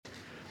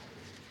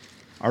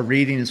Our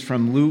reading is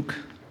from Luke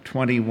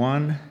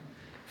 21,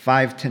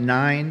 5 to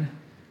 9,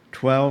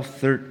 12,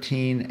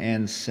 13,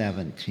 and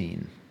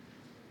 17.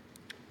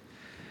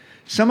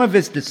 Some of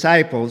his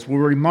disciples were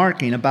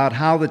remarking about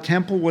how the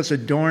temple was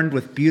adorned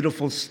with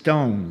beautiful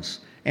stones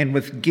and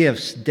with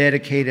gifts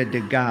dedicated to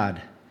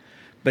God.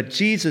 But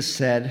Jesus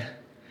said,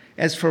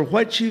 "As for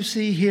what you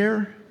see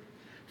here,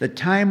 the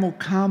time will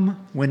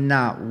come when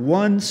not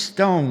one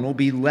stone will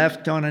be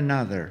left on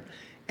another.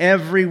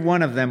 Every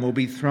one of them will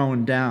be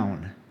thrown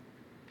down."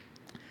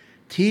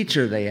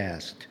 "Teacher," they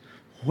asked,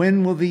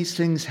 "when will these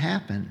things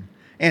happen?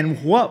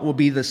 And what will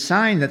be the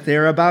sign that they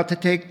are about to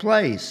take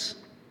place?"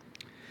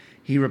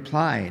 He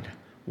replied,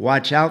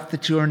 "Watch out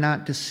that you are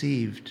not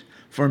deceived,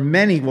 for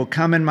many will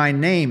come in my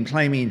name,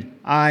 claiming,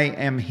 'I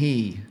am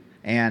he,'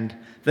 and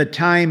 'the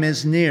time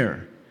is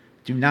near.'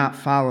 Do not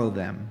follow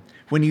them.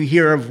 When you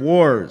hear of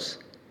wars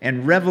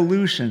and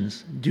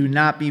revolutions, do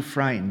not be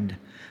frightened.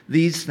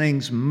 These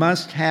things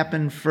must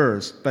happen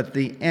first, but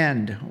the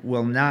end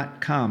will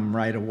not come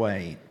right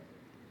away.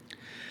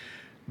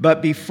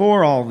 But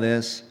before all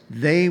this,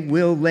 they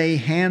will lay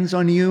hands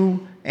on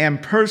you and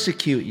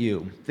persecute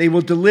you. They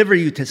will deliver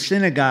you to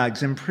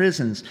synagogues and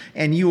prisons,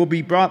 and you will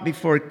be brought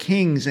before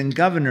kings and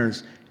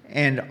governors,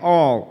 and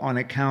all on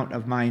account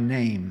of my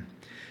name.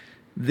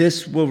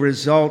 This will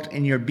result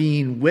in your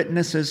being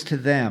witnesses to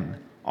them.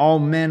 All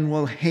men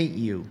will hate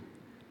you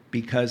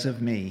because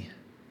of me."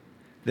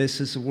 This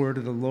is the word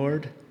of the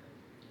Lord.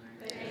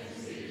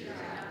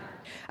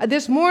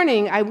 This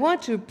morning, I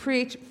want to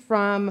preach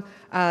from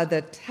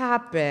the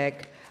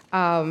topic,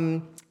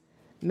 I'm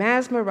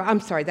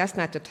sorry, that's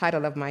not the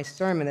title of my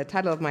sermon. The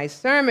title of my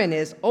sermon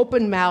is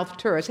Open Mouth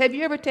Tours. Have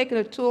you ever taken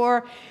a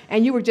tour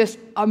and you were just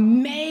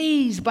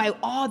amazed by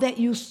all that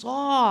you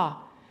saw?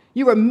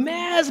 You were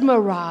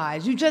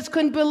mesmerized. You just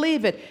couldn't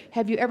believe it.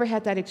 Have you ever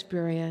had that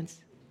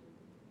experience?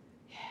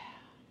 Yeah.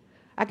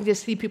 I can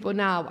just see people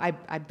now.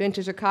 I've been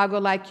to Chicago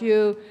like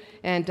you,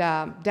 and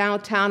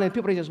downtown, and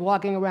people are just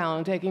walking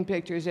around taking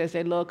pictures as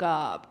they look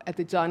up at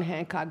the John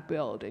Hancock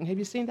building. Have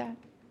you seen that?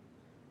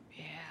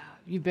 Yeah.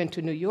 You've been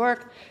to New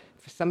York.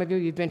 For some of you,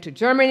 you've been to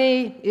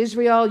Germany,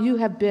 Israel. You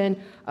have been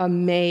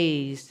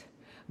amazed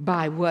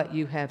by what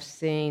you have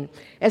seen.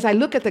 As I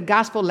look at the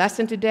gospel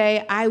lesson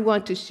today, I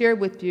want to share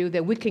with you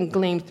that we can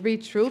glean three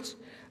truths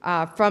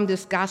from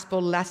this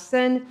gospel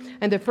lesson.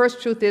 And the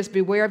first truth is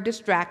beware of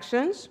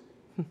distractions.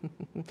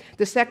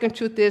 The second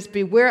truth is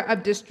beware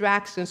of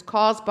distractions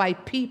caused by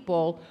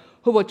people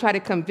who will try to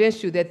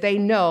convince you that they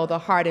know the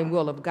heart and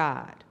will of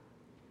God.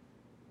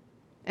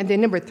 And then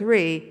number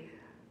three,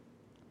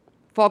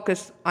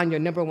 focus on your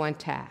number one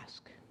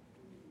task,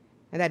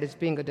 and that is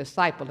being a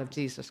disciple of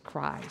Jesus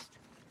Christ.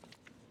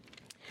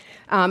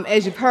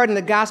 As you've heard in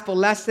the gospel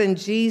lesson,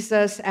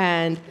 Jesus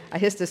and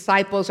his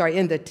disciples are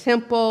in the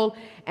temple,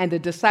 and the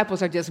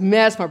disciples are just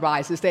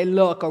mesmerized as they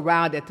look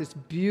around at this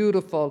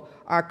beautiful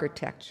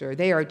architecture.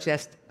 They are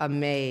just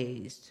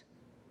amazed.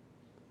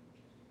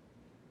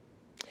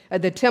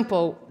 The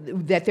temple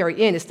that they're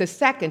in is the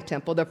second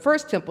temple. The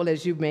first temple,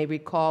 as you may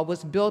recall,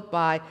 was built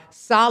by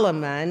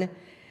Solomon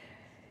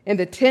in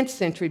the 10th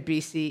century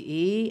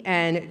BCE,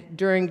 and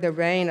during the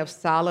reign of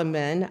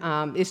Solomon,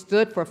 it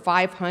stood for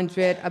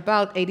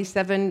about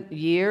 87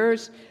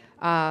 years,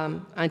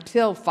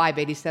 until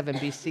 587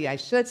 BC, I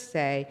should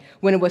say,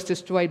 when it was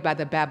destroyed by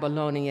the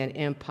Babylonian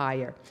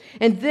Empire.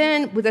 And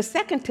then the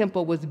second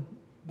temple was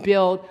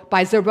built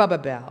by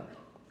Zerubbabel,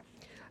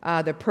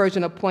 the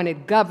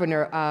Persian-appointed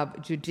governor of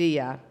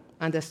Judea,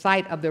 on the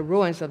site of the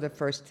ruins of the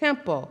first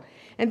temple.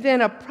 And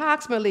then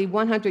approximately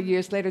 100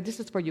 years later, this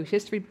is for you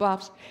history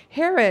buffs,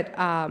 Herod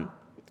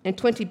in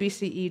 20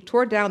 BCE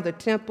tore down the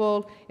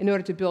temple in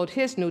order to build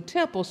his new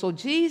temple. So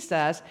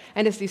Jesus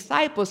and his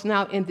disciples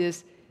now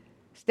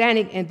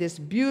standing in this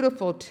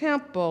beautiful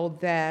temple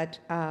that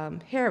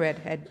Herod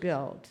had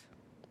built.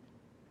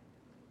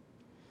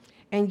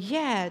 And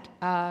yet,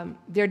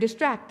 they're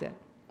distracted.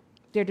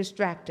 They're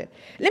distracted.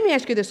 Let me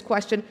ask you this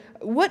question.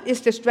 What is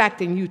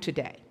distracting you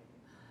today?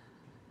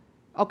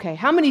 Okay,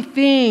 how many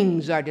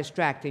things are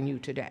distracting you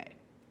today?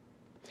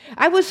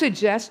 I would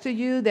suggest to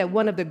you that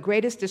one of the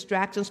greatest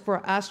distractions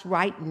for us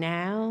right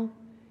now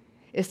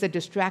is the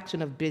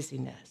distraction of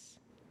busyness.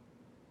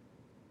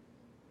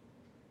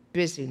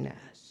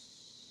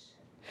 Busyness.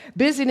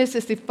 Busyness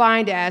is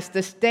defined as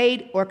the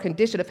state or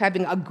condition of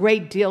having a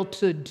great deal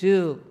to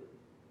do.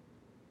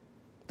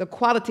 The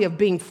quality of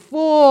being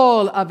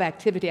full of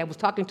activity. I was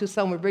talking to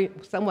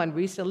someone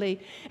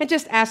recently and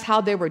just asked how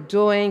they were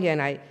doing,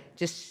 and I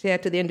just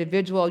said to the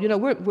individual,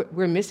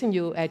 we're missing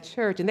you at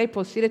church. And they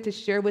proceeded to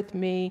share with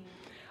me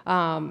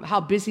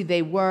how busy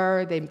they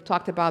were. They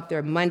talked about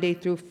their Monday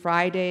through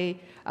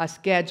Friday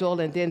schedule,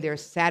 and then their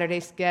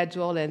Saturday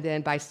schedule, and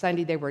then by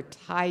Sunday they were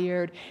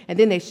tired. And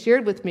then they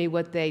shared with me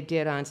what they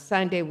did on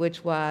Sunday,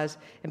 which was,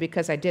 and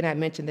because I did not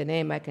mention the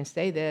name, I can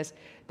say this,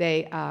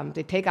 they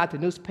take out the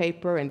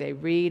newspaper and they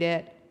read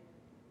it,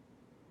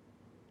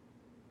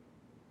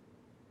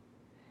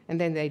 and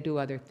then they do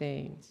other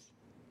things.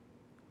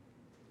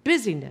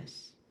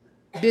 Busyness.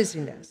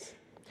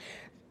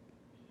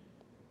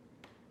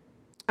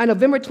 On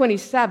November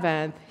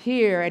 27th,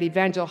 here at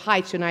Evangel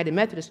Heights United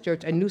Methodist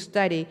Church, a new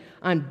study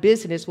on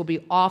business will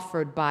be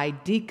offered by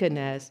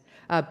Deaconess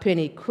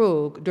Penny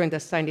Krug during the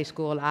Sunday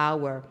school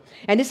hour.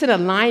 And it's in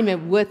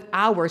alignment with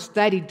our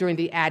study during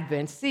the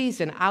Advent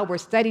season. Our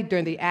study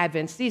during the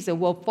Advent season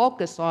will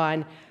focus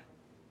on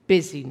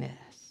busyness.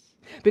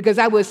 Because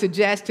I would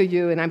suggest to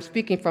you, and I'm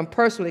speaking from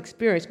personal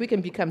experience, we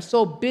can become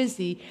so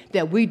busy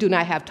that we do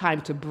not have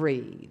time to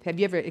breathe. Have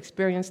you ever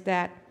experienced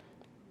that?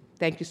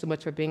 Thank you so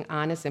much for being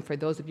honest. And for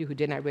those of you who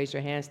did not raise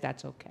your hands,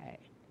 that's okay.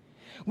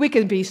 We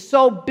can be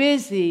so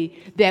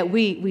busy that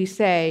we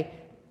say,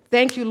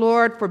 thank you,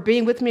 Lord, for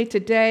being with me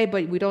today,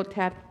 but we don't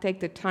have to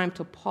take the time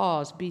to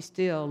pause, be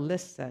still,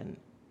 listen,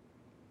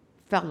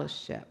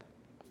 fellowship.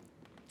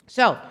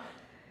 So,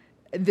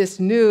 this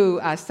new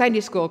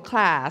Sunday school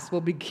class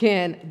will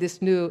begin, the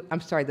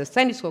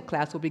Sunday school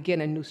class will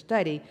begin a new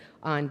study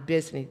on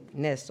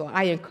busyness. So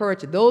I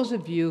encourage those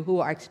of you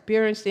who are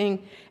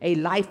experiencing a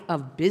life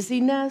of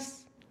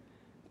busyness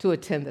to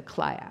attend the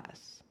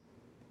class.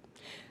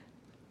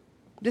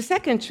 The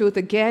second truth,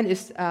 again,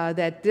 is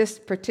that this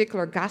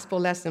particular gospel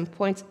lesson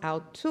points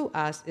out to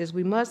us is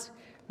we must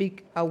be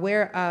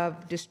aware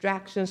of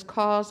distractions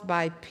caused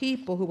by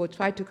people who will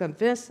try to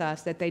convince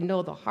us that they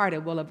know the heart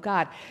and will of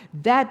God.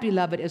 That,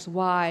 beloved, is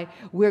why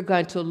we're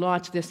going to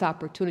launch this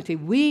opportunity.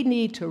 We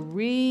need to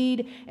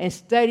read and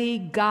study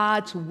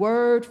God's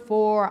word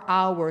for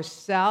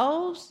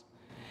ourselves.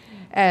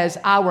 As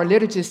our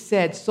liturgist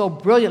said so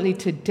brilliantly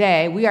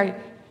today, we are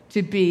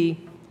to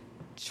be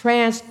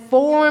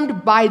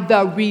transformed by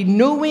the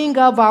renewing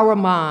of our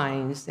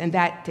minds, and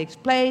that takes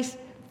place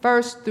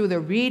first through the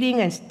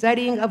reading and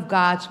studying of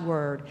God's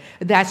word.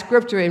 That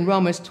scripture in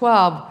Romans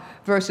 12,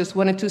 verses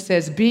 1 and 2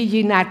 says, "Be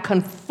ye not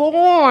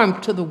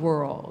conformed to the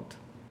world,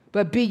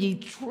 but be ye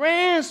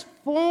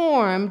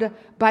transformed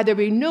by the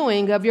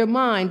renewing of your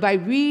mind." By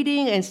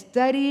reading and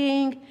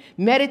studying,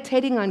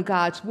 meditating on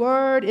God's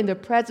word in the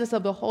presence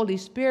of the Holy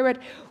Spirit,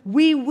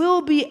 we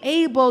will be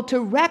able to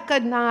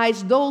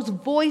recognize those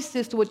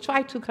voices that would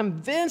try to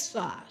convince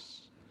us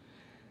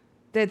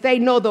that they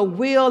know the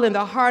will and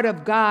the heart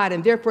of God,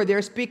 and therefore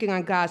they're speaking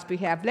on God's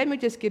behalf. Let me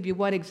just give you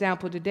one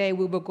example today.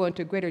 We will go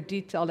into greater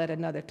detail at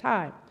another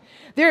time.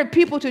 There are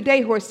people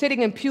today who are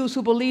sitting in pews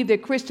who believe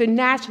that Christian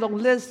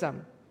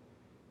nationalism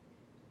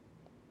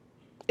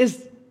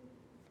is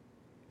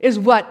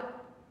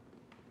what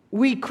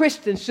we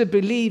Christians should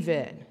believe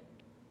in.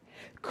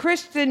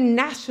 Christian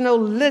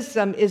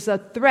nationalism is a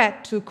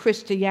threat to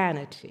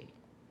Christianity.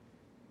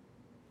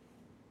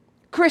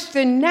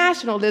 Christian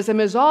nationalism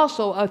is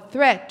also a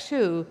threat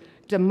to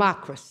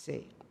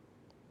democracy.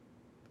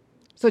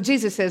 So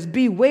Jesus says,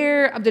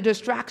 beware of the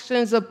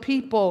distractions of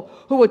people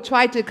who will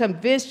try to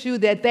convince you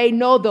that they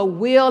know the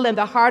will and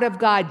the heart of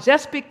God.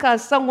 Just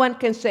because someone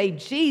can say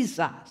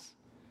Jesus,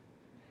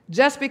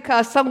 just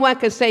because someone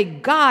can say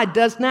God,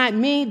 does not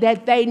mean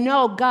that they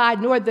know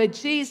God nor the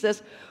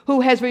Jesus who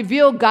has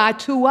revealed God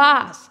to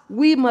us.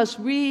 We must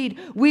read,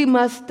 we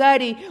must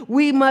study,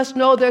 we must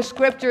know the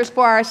scriptures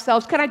for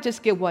ourselves. Can I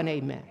just get one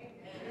amen?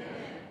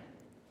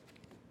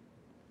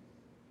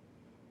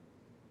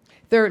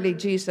 Thirdly,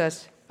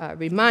 Jesus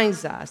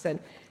reminds us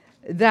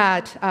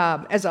that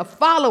as a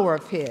follower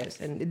of his,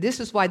 and this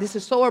is why this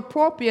is so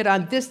appropriate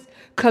on this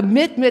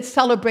Commitment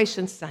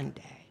Celebration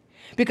Sunday.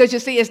 Because you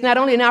see, it's not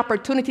only an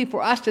opportunity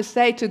for us to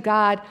say to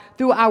God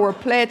through our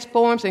pledge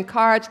forms and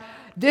cards,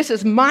 this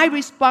is my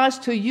response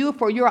to you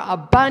for your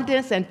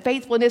abundance and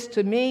faithfulness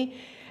to me.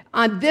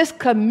 On this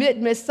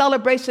Commitment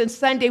Celebration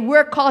Sunday,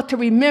 we're called to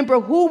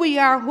remember who we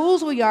are,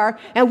 whose we are,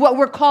 and what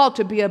we're called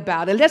to be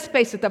about. And let's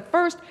face it, the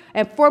first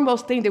and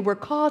foremost thing that we're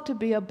called to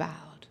be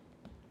about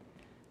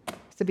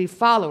is to be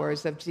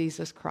followers of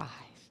Jesus Christ.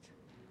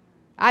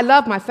 I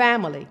love my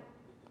family.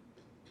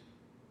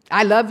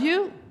 I love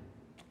you.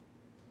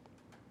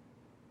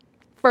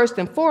 First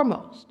and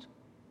foremost,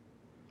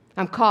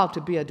 I'm called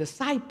to be a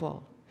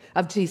disciple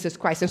of Jesus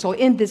Christ. And so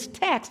in this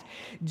text,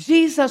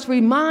 Jesus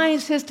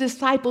reminds his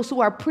disciples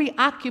who are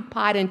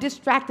preoccupied and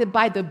distracted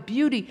by the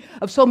beauty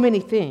of so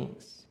many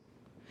things.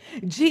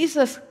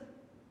 Jesus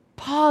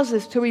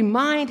pauses to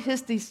remind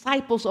his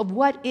disciples of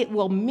what it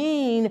will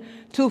mean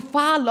to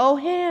follow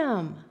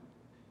him.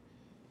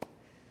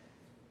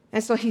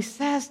 And so he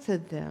says to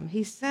them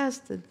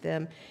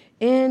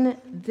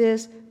in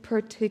this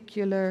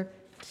particular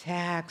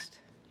text,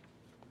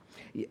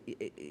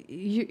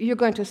 you're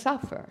going to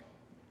suffer.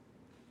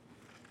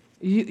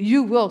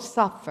 You will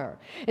suffer.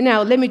 And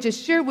now, let me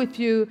just share with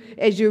you,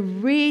 as you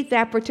read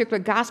that particular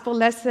gospel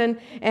lesson,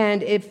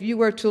 and if you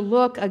were to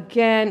look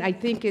again, I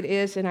think it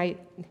is, and I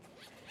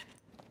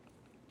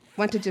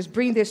want to just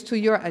bring this to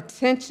your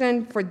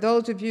attention for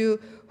those of you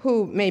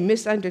who may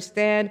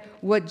misunderstand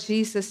what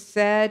Jesus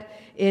said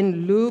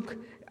in Luke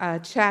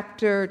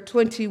chapter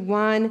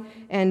 21,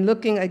 and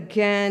looking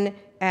again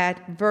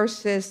at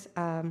verses,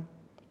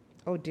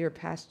 oh dear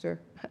Pastor.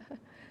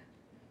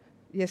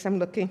 Yes, I'm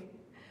looking.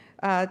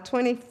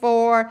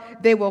 24,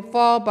 they will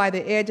fall by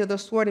the edge of the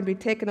sword and be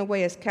taken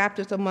away as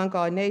captives among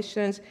all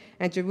nations,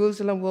 and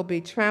Jerusalem will be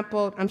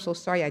trampled. I'm so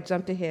sorry, I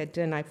jumped ahead,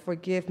 didn't I?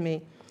 Forgive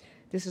me.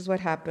 This is what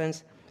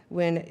happens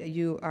when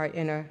you are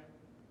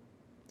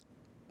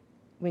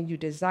when you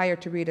desire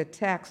to read a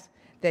text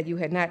that you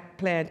had not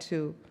planned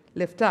to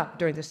lift up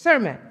during the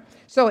sermon.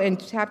 So in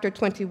chapter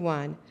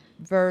 21,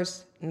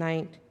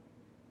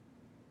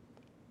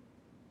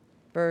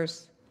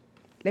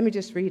 let me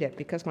just read it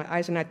because my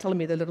eyes are not telling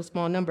me the little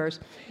small numbers.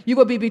 You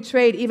will be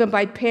betrayed even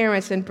by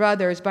parents and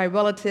brothers, by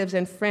relatives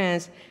and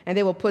friends, and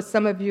they will put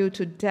some of you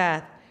to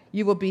death.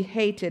 You will be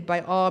hated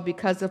by all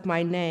because of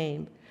my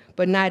name,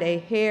 but not a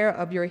hair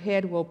of your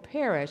head will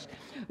perish.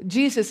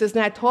 Jesus is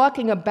not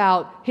talking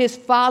about his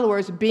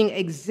followers being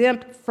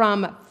exempt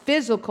from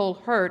physical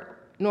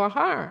hurt nor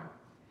harm.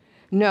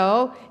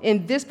 No,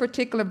 in this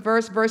particular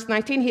verse, verse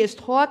 19, he is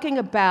talking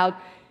about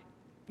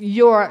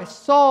your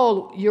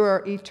soul,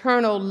 your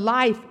eternal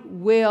life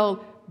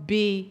will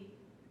be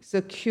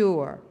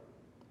secure,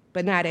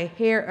 but not a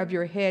hair of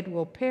your head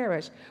will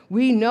perish.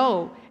 We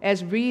know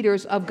as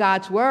readers of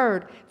God's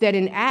word that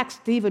in Acts,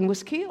 Stephen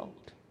was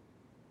killed.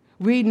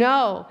 We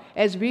know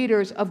as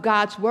readers of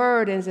God's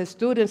word and as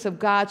students of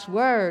God's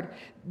word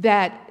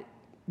that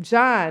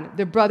John,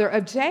 the brother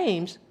of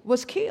James,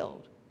 was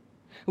killed.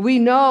 We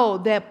know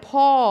that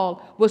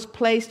Paul was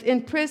placed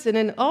in prison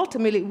and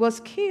ultimately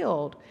was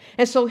killed.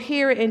 And so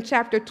here in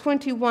chapter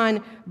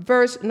 21,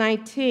 verse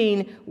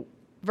 19,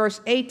 verse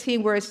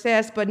 18, where it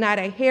says, but not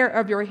a hair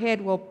of your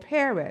head will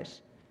perish.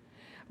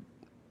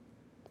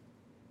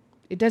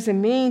 It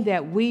doesn't mean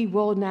that we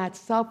will not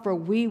suffer,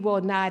 we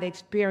will not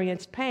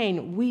experience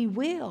pain. We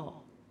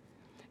will.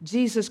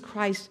 Jesus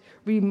Christ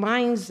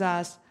reminds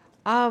us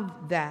of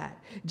that.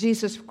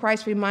 Jesus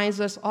Christ reminds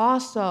us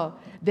also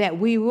that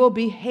we will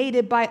be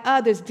hated by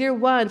others. Dear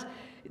ones,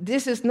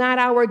 this is not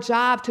our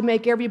job to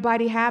make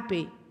everybody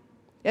happy.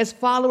 As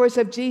followers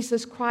of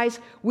Jesus Christ,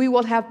 we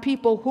will have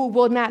people who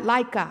will not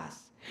like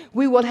us.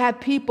 We will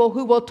have people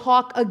who will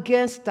talk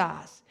against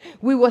us.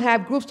 We will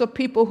have groups of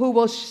people who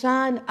will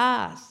shun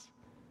us.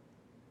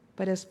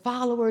 But as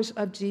followers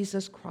of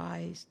Jesus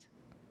Christ,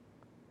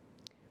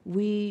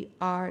 we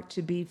are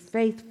to be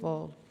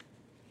faithful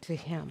to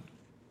him.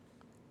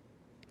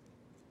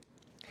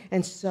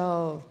 And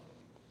so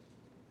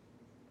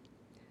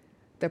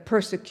the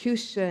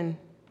persecution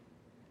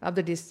of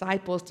the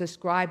disciples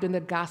described in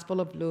the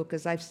Gospel of Luke,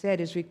 as I've said,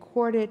 is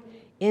recorded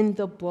in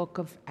the book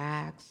of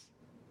Acts.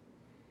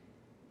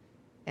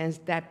 And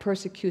that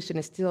persecution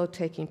is still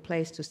taking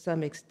place to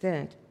some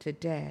extent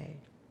today.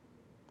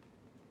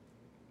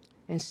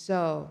 And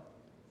so,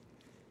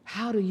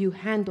 how do you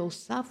handle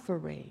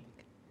suffering?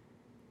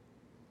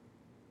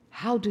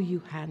 How do you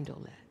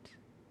handle it?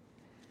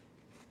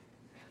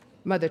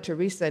 Mother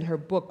Teresa, in her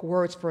book,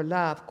 Words for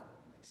Love,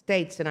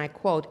 states, and I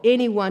quote,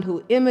 anyone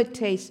who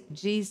imitates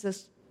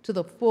Jesus to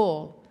the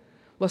full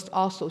must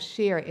also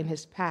share in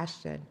his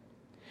passion.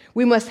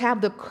 We must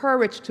have the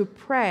courage to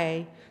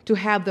pray, to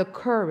have the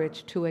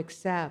courage to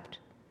accept.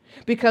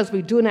 Because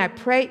we do not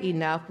pray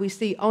enough, we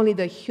see only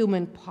the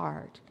human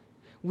part.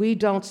 We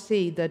don't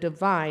see the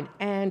divine,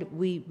 and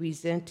we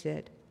resent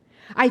it.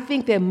 I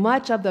think that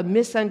much of the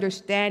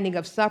misunderstanding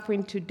of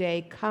suffering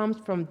today comes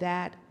from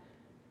that,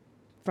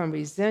 from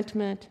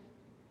resentment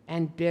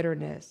and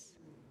bitterness.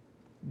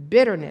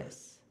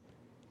 Bitterness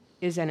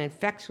is an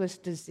infectious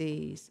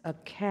disease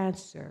of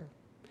cancer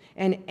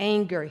and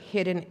anger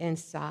hidden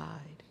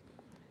inside.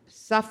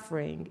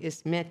 Suffering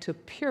is meant to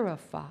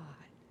purify,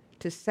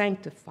 to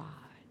sanctify,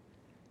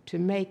 to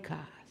make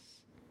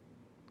us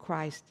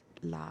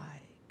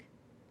Christ-like.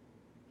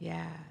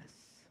 Yes.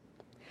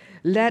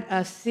 Let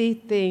us see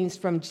things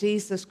from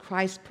Jesus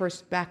Christ's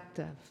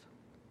perspective.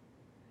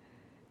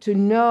 To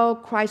know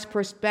Christ's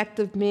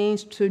perspective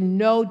means to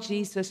know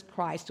Jesus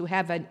Christ, to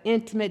have an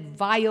intimate,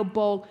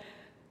 viable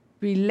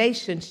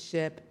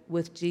relationship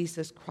with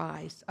Jesus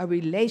Christ, a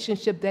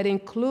relationship that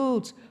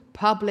includes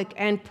public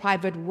and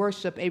private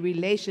worship, a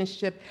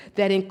relationship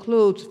that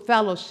includes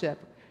fellowship,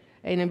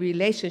 and a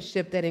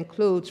relationship that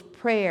includes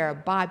prayer,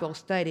 Bible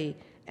study,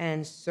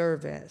 and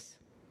service.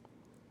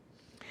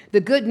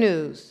 The good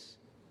news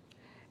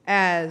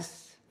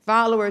as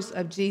followers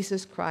of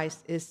Jesus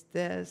Christ is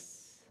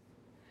this.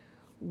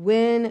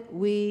 When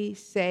we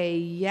say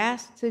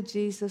yes to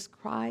Jesus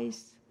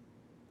Christ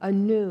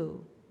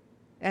anew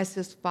as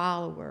his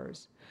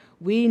followers,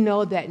 we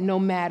know that no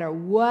matter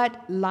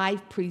what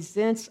life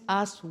presents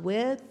us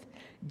with,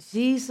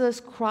 Jesus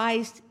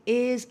Christ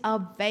is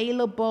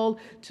available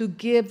to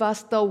give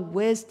us the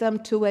wisdom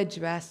to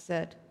address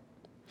it.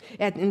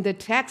 And in the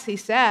text, he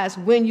says,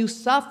 when you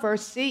suffer,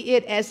 see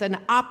it as an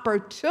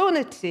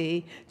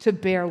opportunity to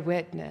bear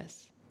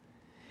witness.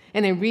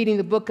 And in reading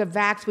the book of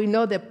Acts, we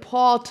know that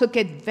Paul took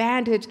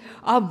advantage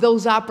of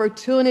those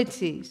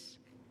opportunities.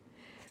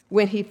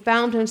 When he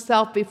found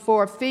himself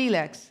before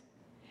Felix,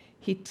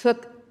 he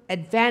took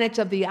advantage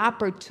of the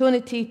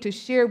opportunity to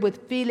share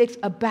with Felix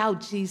about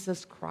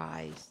Jesus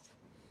Christ.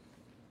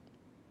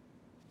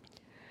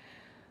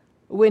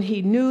 When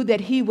he knew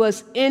that he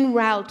was en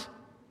route,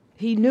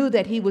 He knew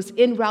that he was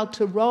en route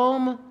to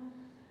Rome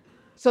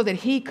so that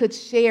he could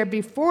share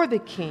before the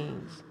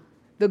kings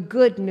the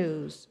good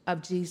news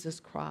of Jesus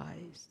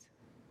Christ.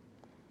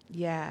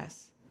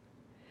 Yes.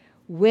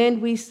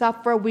 When we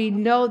suffer, we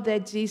know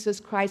that Jesus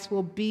Christ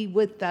will be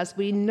with us.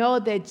 We know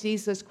that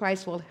Jesus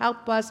Christ will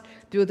help us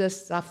through the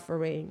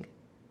suffering.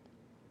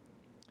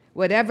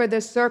 Whatever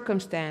the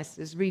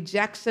circumstances,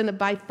 rejection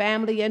by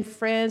family and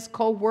friends,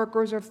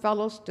 co-workers, or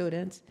fellow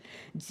students,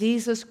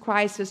 Jesus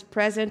Christ is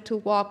present to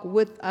walk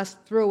with us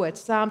through it.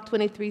 Psalm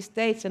 23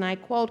 states, and I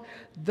quote,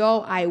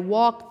 "Though I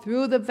walk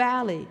through the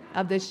valley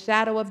of the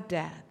shadow of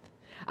death,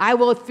 I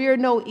will fear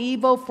no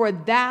evil, for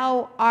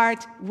thou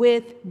art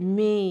with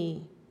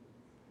me."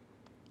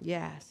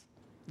 Yes,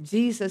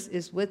 Jesus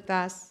is with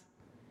us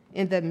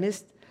in the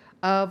midst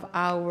of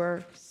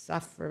our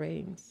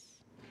sufferings.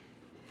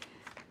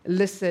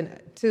 Listen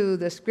to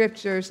the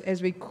scriptures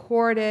as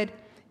recorded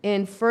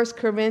in 1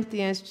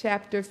 Corinthians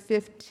chapter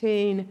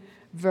 15,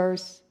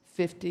 verse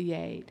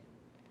 58.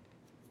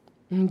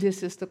 And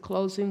this is the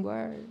closing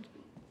word.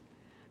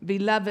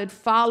 Beloved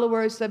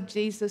followers of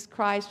Jesus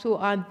Christ, who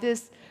on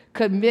this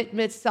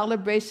commitment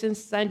celebration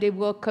Sunday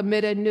will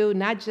commit anew,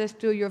 not just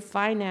through your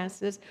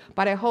finances,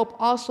 but I hope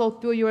also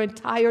through your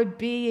entire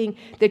being,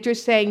 that you're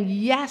saying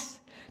yes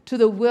to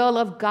the will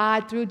of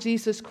God through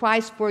Jesus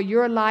Christ for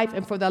your life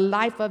and for the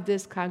life of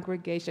this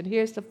congregation.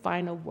 Here's the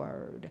final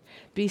word.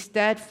 Be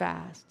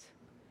steadfast,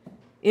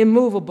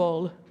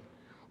 immovable,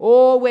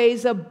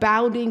 always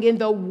abounding in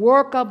the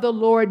work of the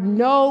Lord,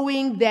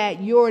 knowing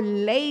that your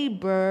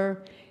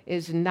labor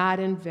is not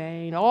in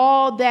vain.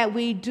 All that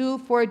we do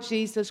for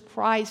Jesus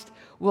Christ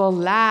will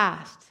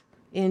last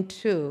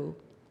into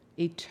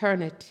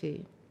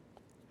eternity.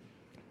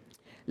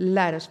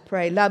 Let us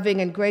pray.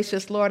 Loving and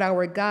gracious Lord,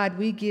 our God,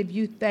 we give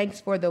you thanks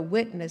for the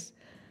witness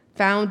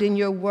found in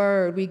your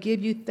word. We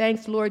give you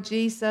thanks, Lord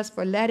Jesus,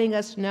 for letting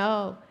us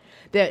know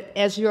that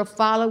as your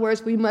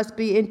followers, we must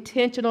be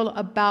intentional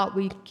about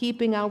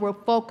keeping our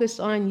focus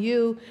on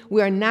you.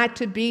 We are not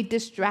to be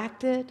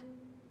distracted.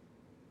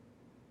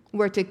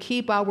 We're to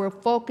keep our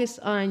focus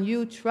on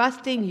you,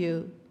 trusting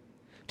you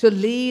to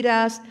lead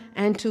us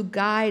and to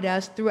guide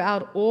us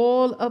throughout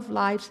all of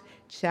life's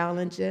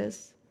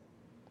challenges.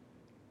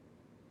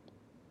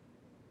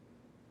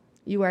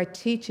 You are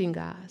teaching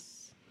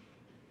us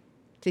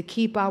to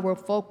keep our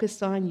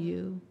focus on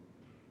you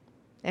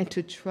and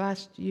to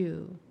trust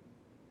you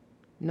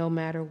no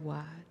matter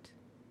what.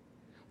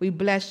 We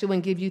bless you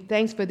and give you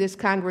thanks for this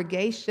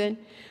congregation.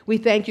 We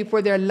thank you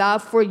for their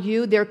love for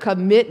you, their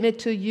commitment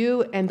to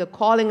you, and the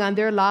calling on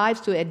their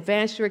lives to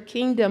advance your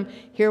kingdom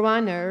here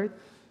on earth.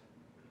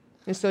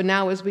 And so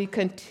now as we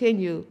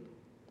continue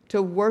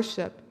to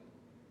worship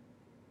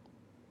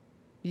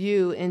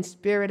you in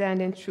spirit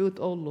and in truth,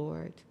 O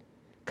Lord,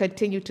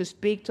 continue to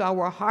speak to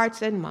our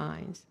hearts and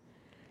minds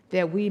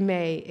that we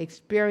may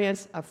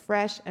experience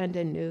afresh and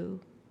anew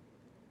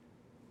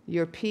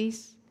your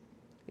peace,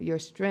 your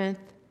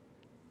strength,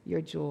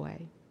 your joy.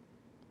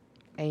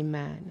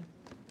 Amen.